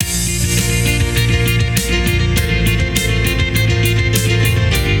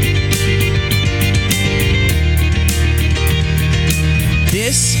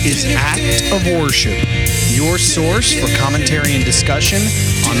Act of Worship, your source for commentary and discussion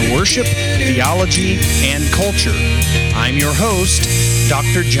on worship, theology, and culture. I'm your host,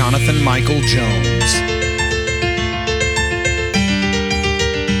 Dr. Jonathan Michael Jones.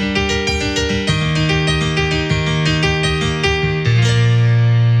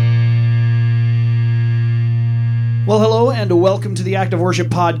 Well, hello and welcome to the Act of Worship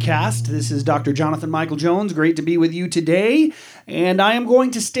podcast. This is Dr. Jonathan Michael Jones. Great to be with you today. And I am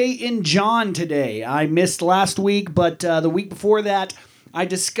going to stay in John today. I missed last week, but the week before that, I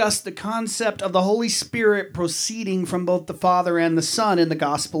discussed the concept of the Holy Spirit proceeding from both the Father and the Son in the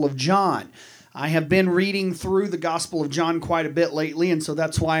Gospel of John. I have been reading through the Gospel of John quite a bit lately, and so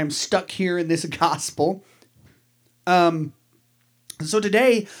that's why I'm stuck here in this Gospel. So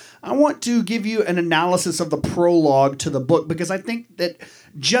today, I want to give you an analysis of the prologue to the book because I think that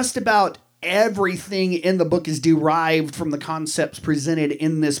just about everything in the book is derived from the concepts presented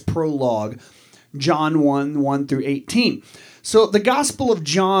in this prologue, John 1 through 18. So the Gospel of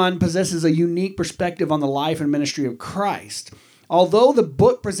John possesses a unique perspective on the life and ministry of Christ. Although the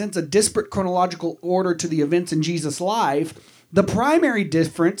book presents a disparate chronological order to the events in Jesus' life, the primary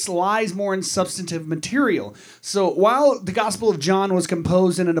difference lies more in substantive material. So while the Gospel of John was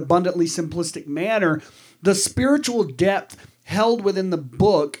composed in an abundantly simplistic manner, the spiritual depth held within the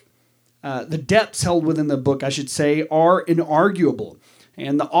book, the depths held within the book, I should say, are inarguable.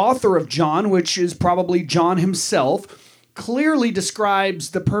 And the author of John, which is probably John himself, clearly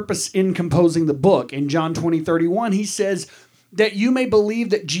describes the purpose in composing the book. In John 20:31, he says that you may believe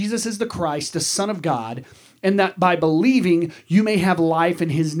that Jesus is the Christ, the Son of God, and that by believing, you may have life in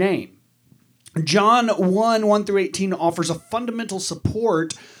his name. John 1 through 18 offers a fundamental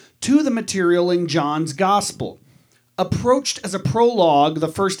support to the material in John's gospel. Approached as a prologue, the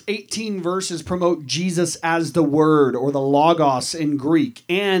first 18 verses promote Jesus as the Word, or the Logos in Greek,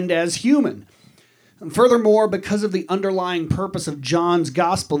 and as human. And furthermore, because of the underlying purpose of John's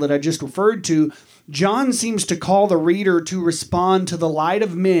gospel that I just referred to, John seems to call the reader to respond to the light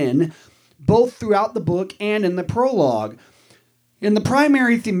of men, both throughout the book and in the prologue. And the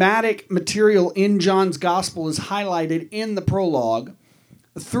primary thematic material in John's gospel is highlighted in the prologue.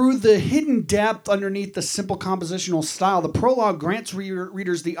 Through the hidden depth underneath the simple compositional style, the prologue grants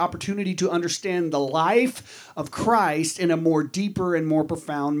readers the opportunity to understand the life of Christ in a more deeper and more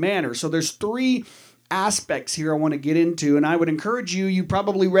profound manner. So there's three aspects here I want to get into, and I would encourage you, you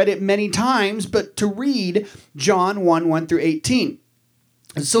probably read it many times, but to read John 1 through 18.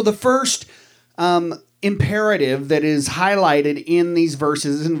 So the first imperative that is highlighted in these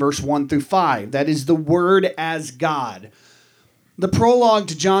verses is in verse 1 through 5. That is the Word as God. The prologue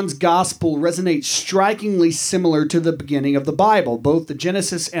to John's Gospel resonates strikingly similar to the beginning of the Bible. Both the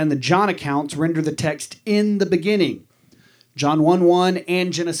Genesis and the John accounts render the text in the beginning. John 1:1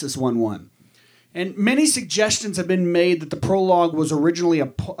 and Genesis 1:1. And many suggestions have been made that the prologue was originally a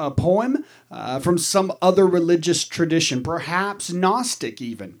poem from some other religious tradition, perhaps Gnostic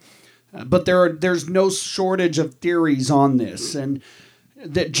even. But there's no shortage of theories on this, and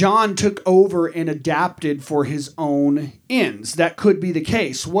that John took over and adapted for his own ends. That could be the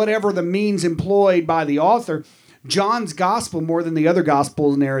case. Whatever the means employed by the author, John's gospel, more than the other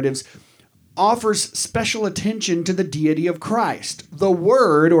gospel narratives, offers special attention to the deity of Christ. The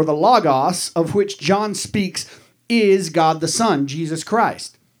Word, or the Logos, of which John speaks, is God the Son, Jesus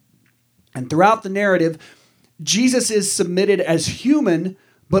Christ. And throughout the narrative, Jesus is submitted as human,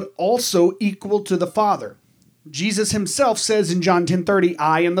 but also equal to the Father. Jesus himself says in John 10:30,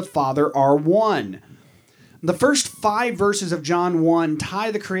 I and the Father are one. The first 5 verses of John 1 tie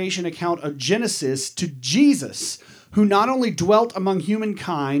the creation account of Genesis to Jesus, who not only dwelt among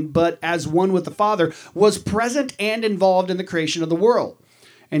humankind, but as one with the Father, was present and involved in the creation of the world.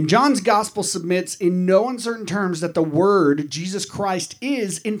 And John's gospel submits in no uncertain terms that the Word, Jesus Christ,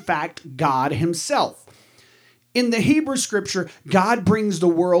 is in fact God himself. In the Hebrew scripture, God brings the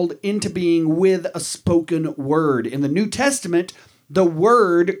world into being with a spoken word. In the New Testament, the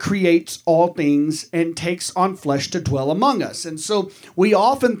Word creates all things and takes on flesh to dwell among us. And so we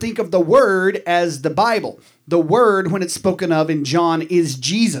often think of the Word as the Bible. The Word, when it's spoken of in John, is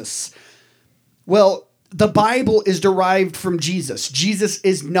Jesus. Well, the Bible is derived from Jesus. Jesus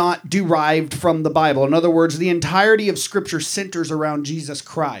is not derived from the Bible. In other words, the entirety of Scripture centers around Jesus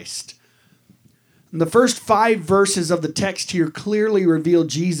Christ. The first 5 verses of the text here clearly reveal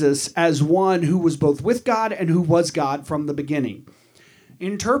Jesus as one who was both with God and who was God from the beginning.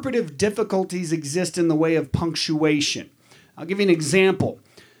 Interpretive difficulties exist in the way of punctuation. I'll give you an example.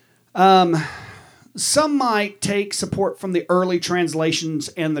 Some might take support from the early translations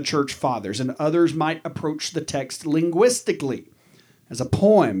and the church fathers, and others might approach the text linguistically, as a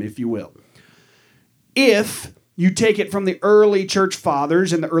poem, if you will. If you take it from the early church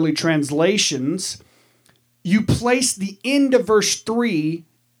fathers and the early translations, you place the end of verse 3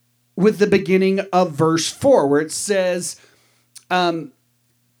 with the beginning of verse 4, where it says,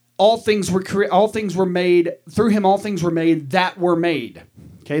 all things were made through him. All things were made that were made.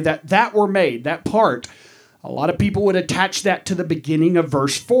 Okay, that were made. That part. A lot of people would attach that to the beginning of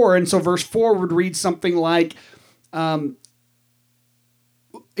verse 4, and so verse 4 would read something like, "In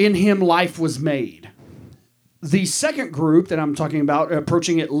him life was made." The second group that I'm talking about,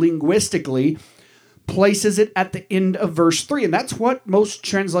 approaching it linguistically, places it at the end of verse 3, and that's what most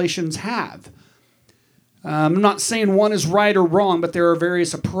translations have. I'm not saying one is right or wrong, but there are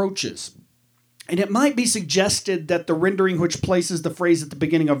various approaches. And it might be suggested that the rendering which places the phrase at the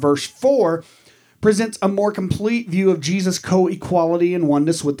beginning of verse 4 presents a more complete view of Jesus' co-equality and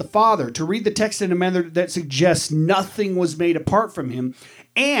oneness with the Father. To read the text in a manner that suggests nothing was made apart from him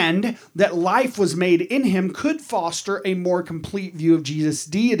and that life was made in him could foster a more complete view of Jesus'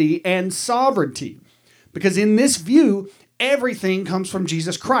 deity and sovereignty. Because in this view, everything comes from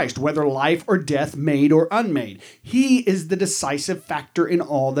Jesus Christ, whether life or death, made or unmade. He is the decisive factor in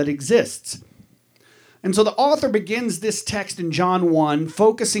all that exists. And so the author begins this text in John 1,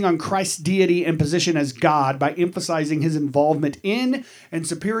 focusing on Christ's deity and position as God by emphasizing his involvement in and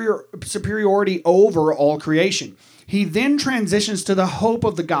superiority over all creation. He then transitions to the hope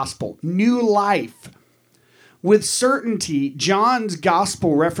of the gospel, new life. With certainty, John's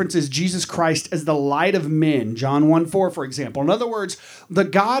gospel references Jesus Christ as the light of men, John 1:4, for example. In other words, the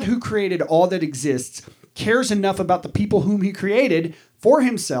God who created all that exists cares enough about the people whom he created for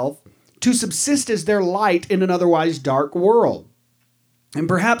himself to subsist as their light in an otherwise dark world. And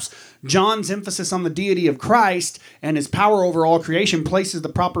perhaps John's emphasis on the deity of Christ and his power over all creation places the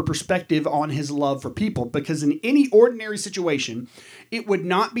proper perspective on his love for people, because in any ordinary situation, it would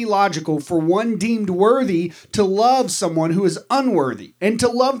not be logical for one deemed worthy to love someone who is unworthy and to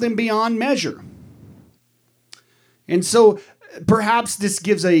love them beyond measure. And so perhaps this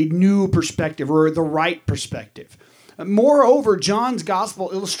gives a new perspective, or the right perspective. Moreover, John's gospel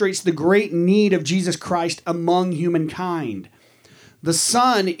illustrates the great need of Jesus Christ among humankind. The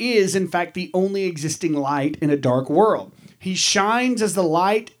Son is, in fact, the only existing light in a dark world. He shines as the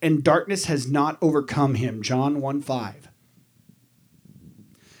light, and darkness has not overcome him. John 1:5.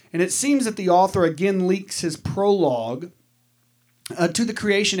 And it seems that the author again links his prologue to the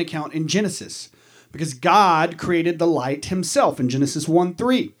creation account in Genesis, because God created the light himself in Genesis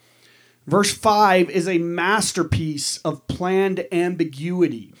 1:3. Verse 5 is a masterpiece of planned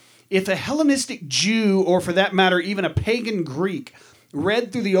ambiguity. If a Hellenistic Jew, or for that matter, even a pagan Greek,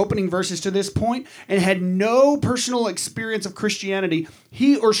 read through the opening verses to this point and had no personal experience of Christianity,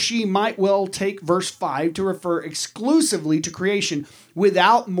 he or she might well take verse 5 to refer exclusively to creation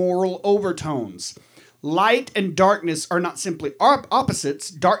without moral overtones. Light and darkness are not simply opposites.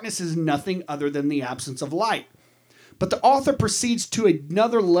 Darkness is nothing other than the absence of light. But the author proceeds to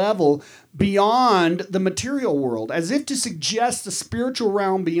another level beyond the material world, as if to suggest the spiritual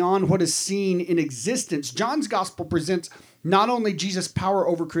realm beyond what is seen in existence. John's gospel presents not only Jesus' power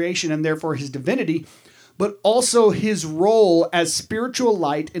over creation and therefore his divinity, but also his role as spiritual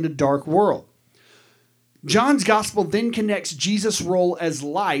light in a dark world. John's gospel then connects Jesus' role as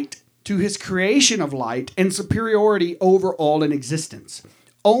light to his creation of light and superiority over all in existence.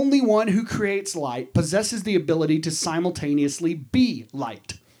 Only one who creates light possesses the ability to simultaneously be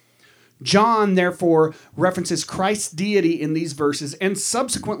light. John, therefore, references Christ's deity in these verses and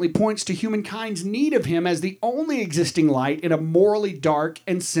subsequently points to humankind's need of him as the only existing light in a morally dark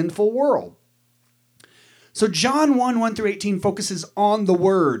and sinful world. So John 1:1-18 focuses on the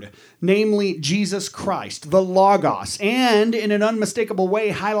Word, namely Jesus Christ, the Logos, and in an unmistakable way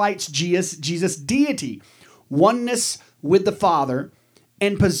highlights Jesus' deity, oneness with the Father,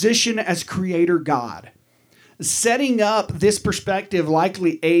 and position as Creator God. Setting up this perspective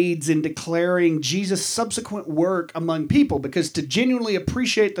likely aids in declaring Jesus' subsequent work among people, because to genuinely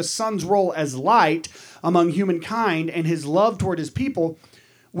appreciate the Son's role as light among humankind and his love toward his people,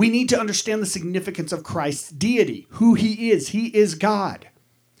 we need to understand the significance of Christ's deity, who he is. He is God.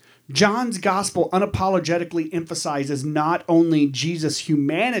 John's gospel unapologetically emphasizes not only Jesus'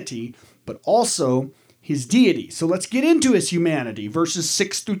 humanity, but also his deity. So let's get into his humanity, verses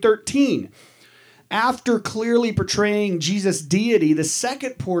 6-13. After clearly portraying Jesus' deity, the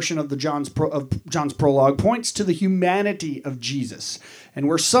second portion of John's prologue points to the humanity of Jesus. And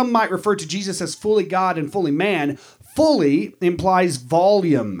where some might refer to Jesus as fully God and fully man, fully implies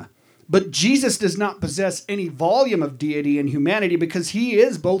volume. But Jesus does not possess any volume of deity and humanity because he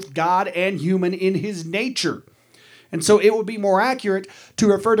is both God and human in his nature. And so it would be more accurate to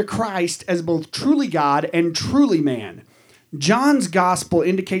refer to Christ as both truly God and truly man. John's gospel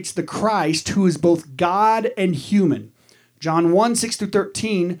indicates the Christ who is both God and human. John 1, 6 through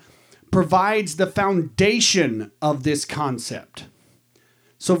 13 provides the foundation of this concept.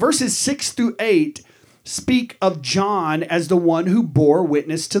 So verses 6 through 8 speak of John as the one who bore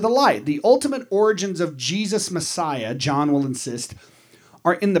witness to the light. The ultimate origins of Jesus Messiah, John will insist,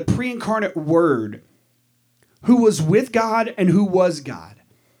 are in the pre-incarnate Word, who was with God and who was God.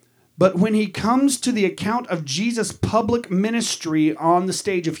 But when he comes to the account of Jesus' public ministry on the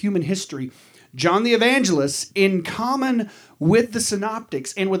stage of human history, John the Evangelist, in common with the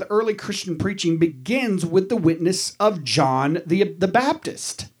Synoptics and with early Christian preaching, begins with the witness of John the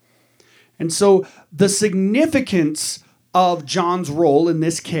Baptist. And so the significance of John's role in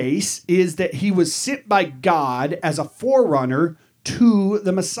this case is that he was sent by God as a forerunner to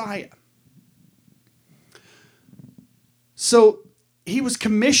the Messiah. So he was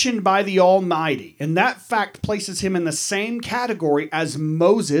commissioned by the Almighty, and that fact places him in the same category as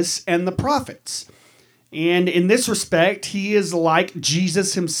Moses and the prophets. And in this respect, he is like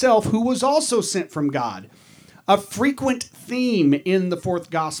Jesus himself, who was also sent from God, a frequent theme in the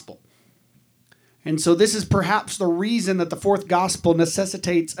fourth gospel. And so this is perhaps the reason that the fourth gospel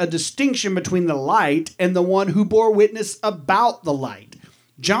necessitates a distinction between the light and the one who bore witness about the light.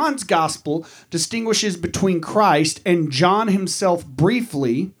 John's gospel distinguishes between Christ and John himself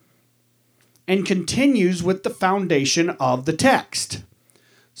briefly and continues with the foundation of the text.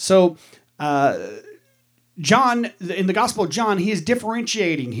 So, John, in the Gospel of John, he is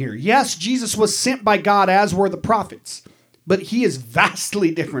differentiating here. Yes, Jesus was sent by God as were the prophets, but he is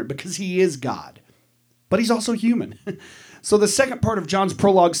vastly different because he is God. But he's also human. So the second part of John's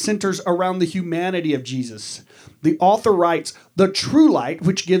prologue centers around the humanity of Jesus. The author writes, "The true light,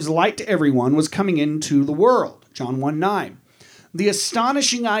 which gives light to everyone, was coming into the world." John 1:9. The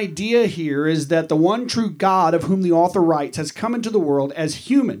astonishing idea here is that the one true God of whom the author writes has come into the world as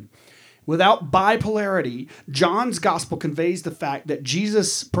human. Without bipolarity, John's gospel conveys the fact that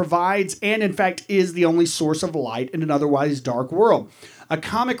Jesus provides and in fact is the only source of light in an otherwise dark world. A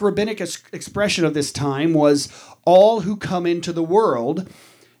comic rabbinic expression of this time was all who come into the world,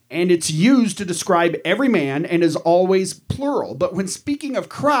 and it's used to describe every man and is always plural. But when speaking of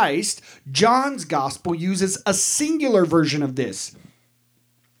Christ, John's gospel uses a singular version of this.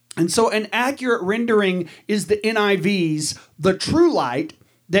 And so an accurate rendering is the NIV's "the true light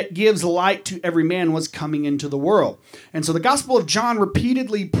that gives light to every man was coming into the world." And so the Gospel of John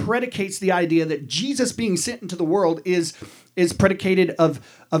repeatedly predicates the idea that Jesus being sent into the world is predicated of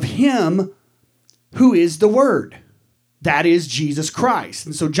him who is the Word. That is Jesus Christ.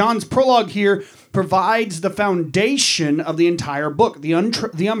 And so John's prologue here provides the foundation of the entire book, the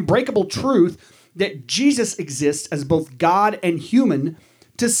unbreakable truth that Jesus exists as both God and human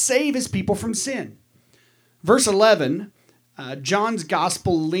to save his people from sin. Verse 11, John's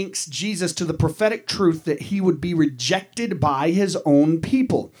gospel links Jesus to the prophetic truth that he would be rejected by his own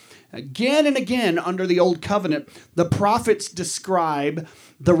people. Again and again under the Old Covenant, the prophets describe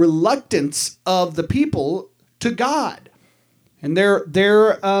the reluctance of the people to God and their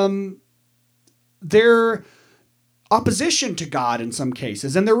opposition to God in some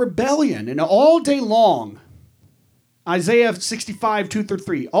cases, and their rebellion. And all day long, Isaiah 65, 2 through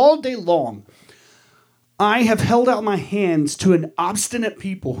 3, all day long, I have held out my hands to an obstinate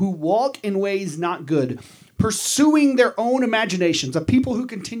people who walk in ways not good, pursuing their own imaginations, a people who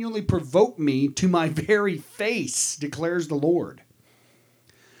continually provoke me to my very face, declares the Lord.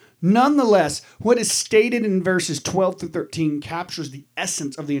 Nonetheless, what is stated in verses 12 through 13 captures the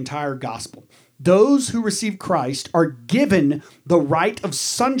essence of the entire gospel. Those who receive Christ are given the right of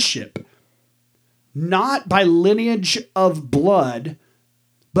sonship, not by lineage of blood,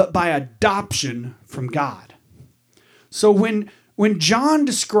 but by adoption from God. So when John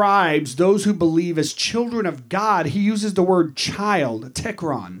describes those who believe as children of God, he uses the word child,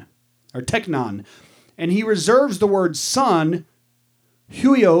 tekron, or teknon, and he reserves the word son,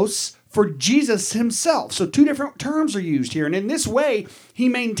 huios, for Jesus himself. So two different terms are used here. And in this way, he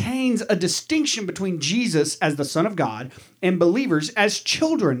maintains a distinction between Jesus as the Son of God and believers as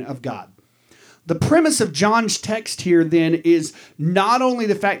children of God. The premise of John's text here then is not only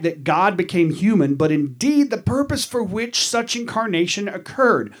the fact that God became human, but indeed the purpose for which such incarnation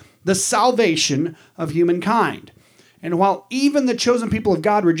occurred, the salvation of humankind. And while even the chosen people of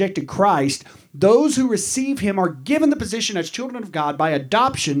God rejected Christ, those who receive him are given the position as children of God by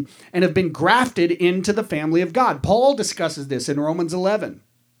adoption and have been grafted into the family of God. Paul discusses this in Romans 11.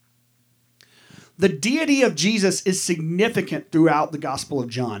 The deity of Jesus is significant throughout the Gospel of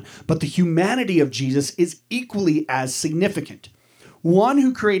John, but the humanity of Jesus is equally as significant. One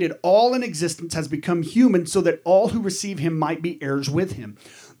who created all in existence has become human so that all who receive him might be heirs with him.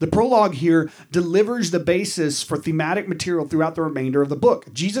 The prologue here delivers the basis for thematic material throughout the remainder of the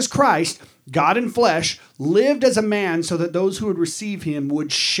book. Jesus Christ, God in flesh, lived as a man so that those who would receive him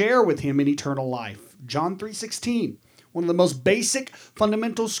would share with him in eternal life. John 3:16, one of the most basic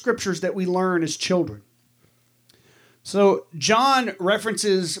fundamental scriptures that we learn as children. So John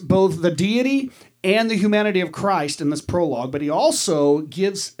references both the deity and the humanity of Christ in this prologue, but he also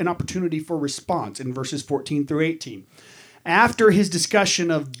gives an opportunity for response in verses 14 through 18. After his discussion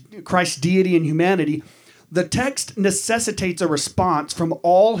of Christ's deity and humanity, the text necessitates a response from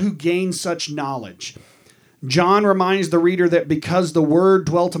all who gain such knowledge. John reminds the reader that because the Word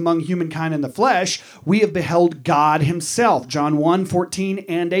dwelt among humankind in the flesh, we have beheld God himself, John 1:14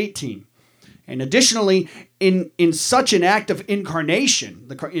 and 18. And additionally, in such an act of incarnation,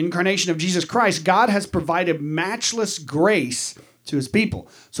 the incarnation of Jesus Christ, God has provided matchless grace to his people.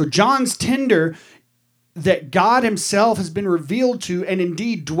 So John's tender that God himself has been revealed to and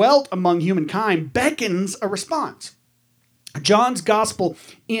indeed dwelt among humankind beckons a response. John's gospel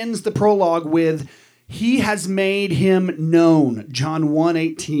ends the prologue with, "He has made him known," John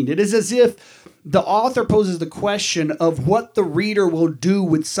 1:18. It is as if the author poses the question of what the reader will do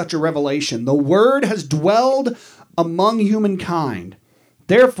with such a revelation. The Word has dwelled among humankind.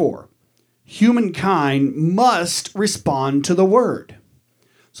 Therefore, humankind must respond to the Word.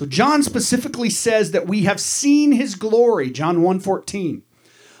 So John specifically says that we have seen his glory, John 1:14.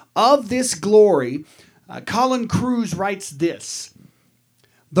 Of this glory, Colin Cruz writes this: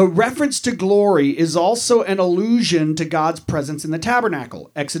 "The reference to glory is also an allusion to God's presence in the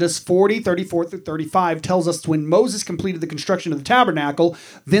tabernacle. Exodus 40:34 through 35 tells us when Moses completed the construction of the tabernacle,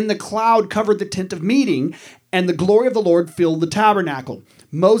 then the cloud covered the tent of meeting, and the glory of the Lord filled the tabernacle.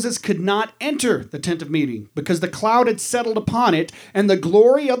 Moses could not enter the tent of meeting because the cloud had settled upon it, and the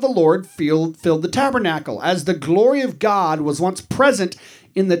glory of the Lord filled the tabernacle. As the glory of God was once present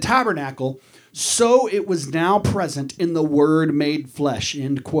in the tabernacle, so it was now present in the Word made flesh,"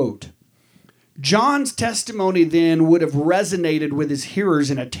 end quote. John's testimony then would have resonated with his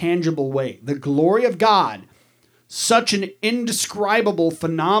hearers in a tangible way. The glory of God, such an indescribable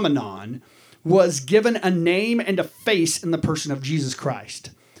phenomenon, was given a name and a face in the person of Jesus Christ.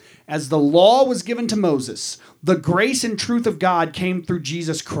 As the law was given to Moses, the grace and truth of God came through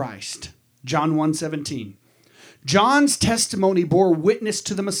Jesus Christ. John 1:17. John's testimony bore witness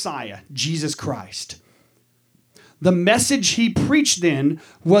to the Messiah, Jesus Christ. The message he preached then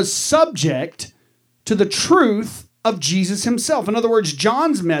was subject to the truth of Jesus himself. In other words,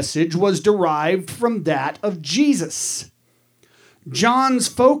 John's message was derived from that of Jesus. John's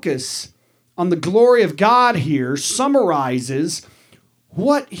focus on the glory of God here summarizes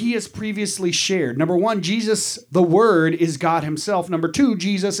what he has previously shared. Number one, Jesus, the Word, is God himself. Number two,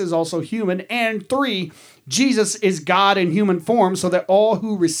 Jesus is also human. And three, Jesus is God in human form so that all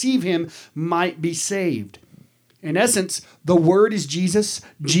who receive him might be saved. In essence, the Word is Jesus,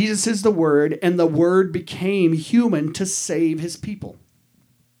 Jesus is the Word, and the Word became human to save his people.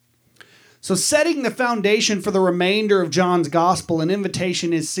 So setting the foundation for the remainder of John's gospel, an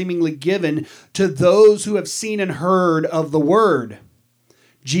invitation is seemingly given to those who have seen and heard of the Word,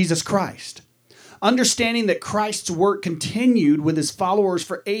 Jesus Christ. Understanding that Christ's work continued with his followers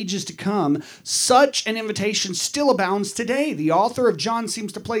for ages to come, such an invitation still abounds today. The author of John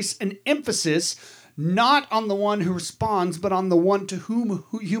seems to place an emphasis not on the one who responds, but on the one to whom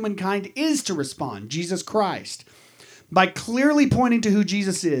humankind is to respond, Jesus Christ. By clearly pointing to who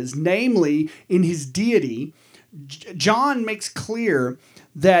Jesus is, namely in his deity, John makes clear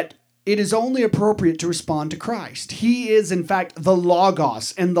that it is only appropriate to respond to Christ. He is, in fact, the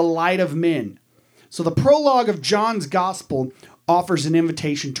Logos and the light of men. So the prologue of John's gospel offers an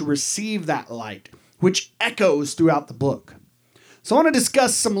invitation to receive that light, which echoes throughout the book. So I want to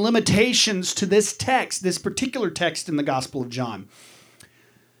discuss some limitations to this text, this particular text in the Gospel of John.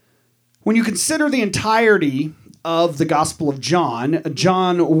 When you consider the entirety of the Gospel of John,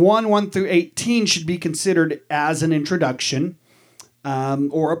 John 1 through 18 should be considered as an introduction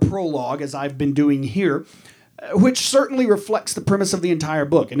or a prologue, as I've been doing here, which certainly reflects the premise of the entire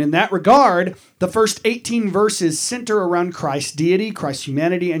book. And in that regard, the first 18 verses center around Christ's deity, Christ's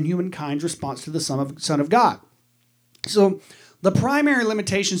humanity, and humankind's response to the Son of God. So the primary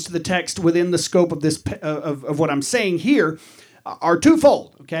limitations to the text within the scope of this of what I'm saying here are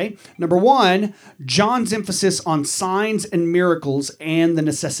twofold, okay? Number one, John's emphasis on signs and miracles and the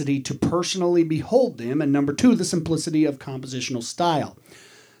necessity to personally behold them. And number two, the simplicity of compositional style.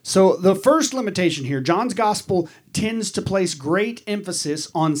 So the first limitation here, John's gospel tends to place great emphasis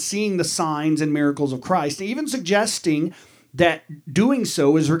on seeing the signs and miracles of Christ, even suggesting that doing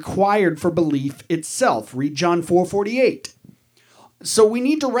so is required for belief itself. Read John 4:48. So we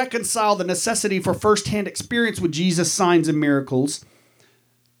need to reconcile the necessity for firsthand experience with Jesus' signs and miracles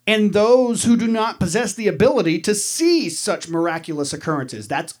and those who do not possess the ability to see such miraculous occurrences.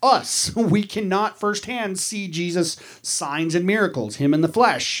 That's us. We cannot firsthand see Jesus' signs and miracles, him in the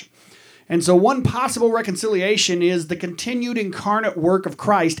flesh. And so one possible reconciliation is the continued incarnate work of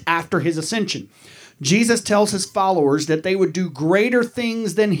Christ after his ascension. Jesus tells his followers that they would do greater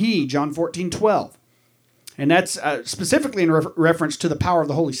things than he, John 14:12. And that's specifically in reference to the power of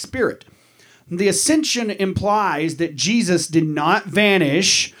the Holy Spirit. The ascension implies that Jesus did not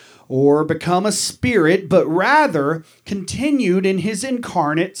vanish or become a spirit, but rather continued in his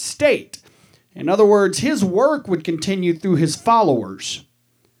incarnate state. In other words, his work would continue through his followers.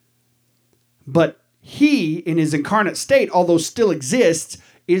 But he, in his incarnate state, although still exists,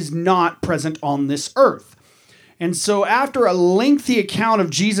 is not present on this earth. And so after a lengthy account of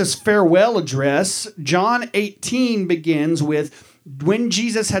Jesus' farewell address, John 18 begins with, when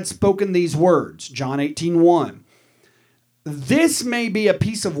Jesus had spoken these words, John 18:1. This may be a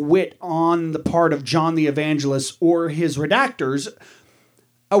piece of wit on the part of John the Evangelist or his redactors,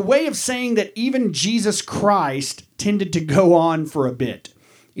 a way of saying that even Jesus Christ tended to go on for a bit.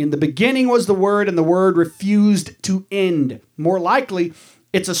 In the beginning was the Word, and the Word refused to end. More likely,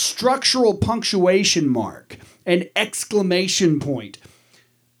 it's a structural punctuation mark, an exclamation point.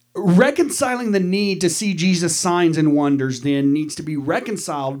 Reconciling the need to see Jesus' signs and wonders then needs to be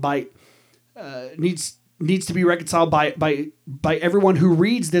reconciled by everyone who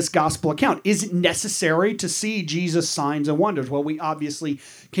reads this gospel account. Is it necessary to see Jesus' signs and wonders? Well, we obviously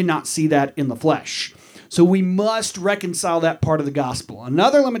cannot see that in the flesh. So we must reconcile that part of the gospel.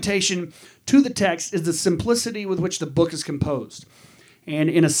 Another limitation to the text is the simplicity with which the book is composed.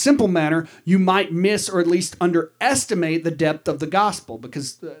 And in a simple manner, you might miss or at least underestimate the depth of the gospel,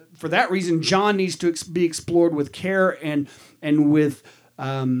 because for that reason, John needs to be explored with care and with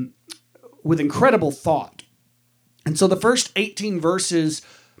incredible thought. And so the first 18 verses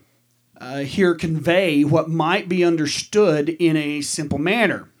here convey what might be understood in a simple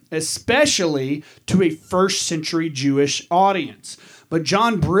manner, especially to a first century Jewish audience. But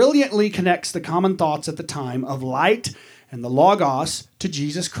John brilliantly connects the common thoughts at the time of light and the Logos to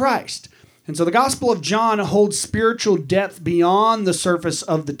Jesus Christ. And so the Gospel of John holds spiritual depth beyond the surface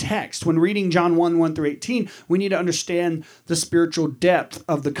of the text. When reading John 1:1-18, we need to understand the spiritual depth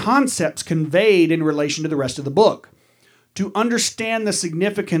of the concepts conveyed in relation to the rest of the book. To understand the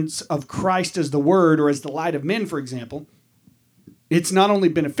significance of Christ as the Word or as the light of men, for example, it's not only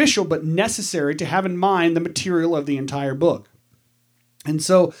beneficial but necessary to have in mind the material of the entire book. And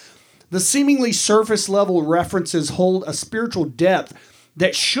so the seemingly surface level references hold a spiritual depth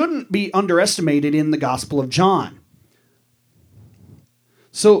that shouldn't be underestimated in the Gospel of John.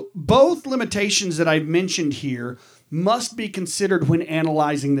 So both limitations that I've mentioned here must be considered when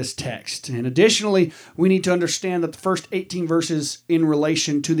analyzing this text. And additionally, we need to understand that the first 18 verses in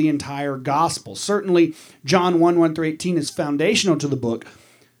relation to the entire Gospel. Certainly, John 1:1-18 is foundational to the book.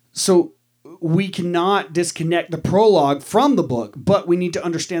 So we cannot disconnect the prologue from the book, but we need to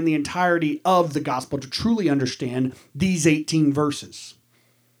understand the entirety of the gospel to truly understand these 18 verses.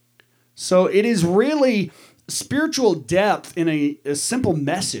 So it is really spiritual depth in a simple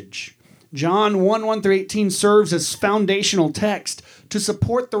message. John 1:1-18 serves as foundational text to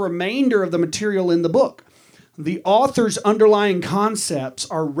support the remainder of the material in the book. The author's underlying concepts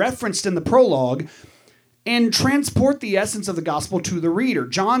are referenced in the prologue and transport the essence of the gospel to the reader.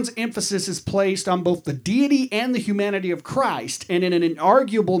 John's emphasis is placed on both the deity and the humanity of Christ, and in an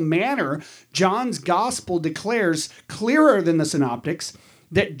inarguable manner, John's gospel declares, clearer than the synoptics,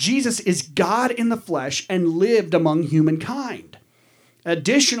 that Jesus is God in the flesh and lived among humankind.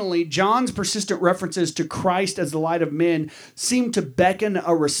 Additionally, John's persistent references to Christ as the light of men seem to beckon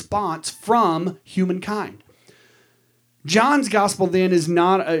a response from humankind. John's gospel then is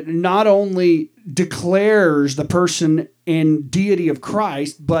not only declares the person and deity of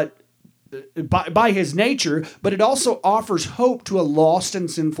Christ, but by his nature, but it also offers hope to a lost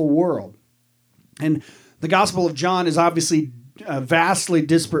and sinful world. And the Gospel of John is obviously vastly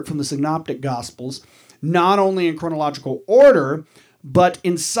disparate from the synoptic gospels, not only in chronological order, but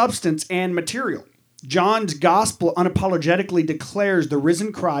in substance and material. John's gospel unapologetically declares the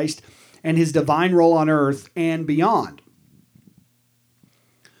risen Christ and his divine role on earth and beyond.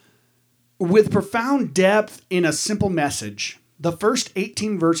 With profound depth in a simple message, the first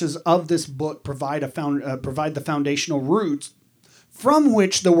 18 verses of this book provide the foundational roots from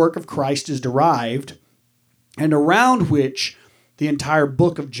which the work of Christ is derived, and around which the entire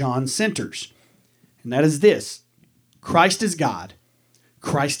book of John centers. And that is this: Christ is God.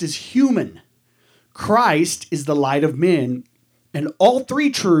 Christ is human. Christ is the light of men. And all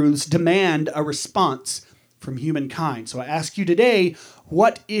three truths demand a response from humankind. So I ask you today,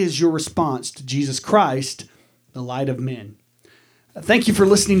 what is your response to Jesus Christ, the light of men? Thank you for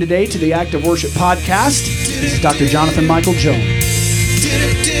listening today to the Act of Worship podcast. This is Dr. Jonathan Michael Jones.